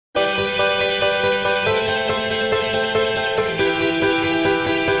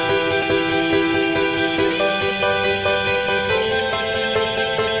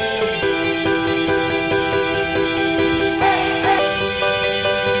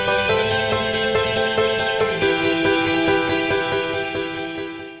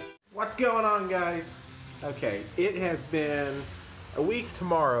guys, okay, it has been a week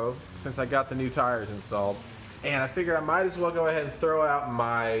tomorrow since I got the new tires installed, and I figured I might as well go ahead and throw out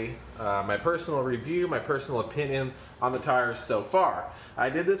my my personal review, my personal opinion on the tires so far.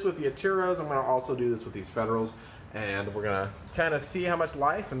 I did this with the Aturos. I'm going to also do this with these Federals, and we're going to kind of see how much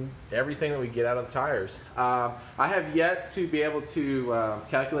life and everything that we get out of the tires. I have yet to be able to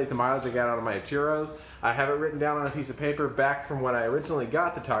calculate the mileage I got out of my Aturos. I have it written down on a piece of paper back from when I originally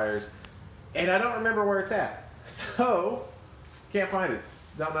got the tires, and I don't remember where it's at. So, can't find it.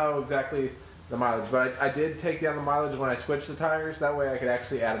 Don't know exactly the mileage, but I did take down the mileage when I switched the tires. That way I could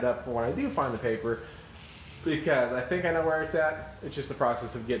actually add it up for when I do find the paper, because I think I know where it's at. It's just the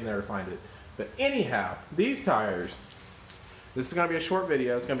process of getting there to find it. But anyhow, these tires, this is going to be a short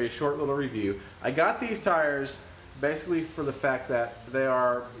video. It's going to be a short little review. I got these tires basically for the fact that they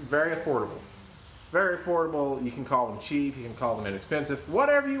are very affordable. Very affordable. You can call them cheap, you can call them inexpensive,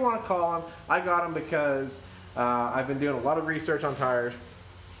 whatever you want to call them. I got them because I've been doing a lot of research on tires.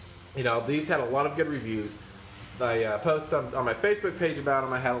 You know, these had a lot of good reviews. I posted on my Facebook page about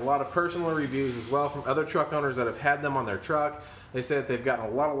them. I had a lot of personal reviews as well from other truck owners that have had them on their truck. They said they've gotten a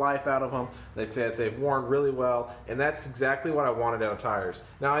lot of life out of them. They said they've worn really well, and that's exactly what I wanted out of tires.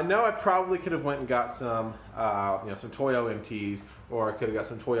 Now I know I probably could have went and got some, you know, some Toyo MTs, or I could have got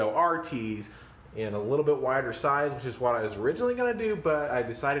some Toyo RTs in a little bit wider size, which is what I was originally going to do, but I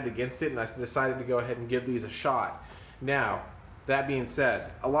decided against it, and I decided to go ahead and give these a shot. Now, that being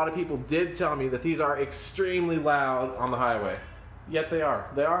said, a lot of people did tell me that these are extremely loud on the highway. Yet they are.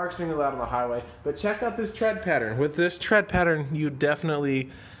 They are extremely loud on the highway, but check out this tread pattern. With this tread pattern, you definitely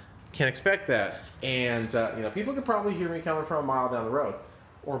can expect that. And, you know, people could probably hear me coming from a mile down the road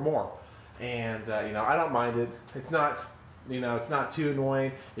or more. And, you know, I don't mind it. It's not, you know, it's not too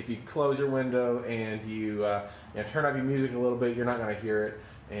annoying. If you close your window and you know, turn up your music a little bit, you're not going to hear it,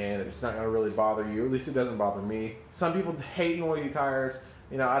 and it's not going to really bother you. At least it doesn't bother me. Some people hate noisy tires.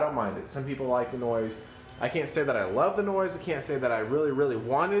 You know, I don't mind it. Some people like the noise. I can't say that I love the noise. I can't say that I really, really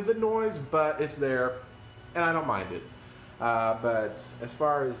wanted the noise, but it's there, and I don't mind it. But as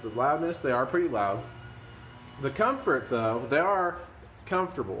far as the loudness, they are pretty loud. The comfort, though, they are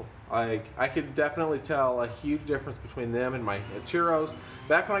comfortable. Like, I could definitely tell a huge difference between them and my Aturos.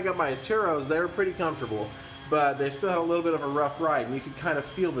 Back when I got my Aturos, they were pretty comfortable, but they still had a little bit of a rough ride, and you could kind of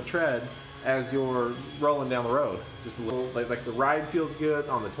feel the tread as you're rolling down the road. Just a little, like the ride feels good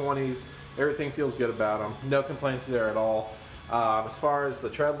on the 20s. Everything feels good about them. No complaints there at all. As far as the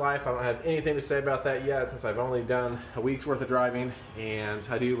tread life, I don't have anything to say about that yet, since I've only done a week's worth of driving, and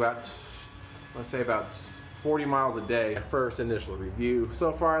I do about, let's say about 40 miles a day. My first initial review.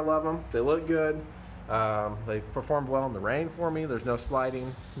 So far, I love them. They look good. They've performed well in the rain for me. There's no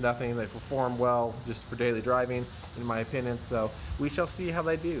sliding, nothing. They perform well just for daily driving, in my opinion. So we shall see how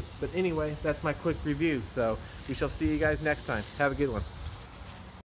they do. But anyway, that's my quick review. So we shall see you guys next time. Have a good one.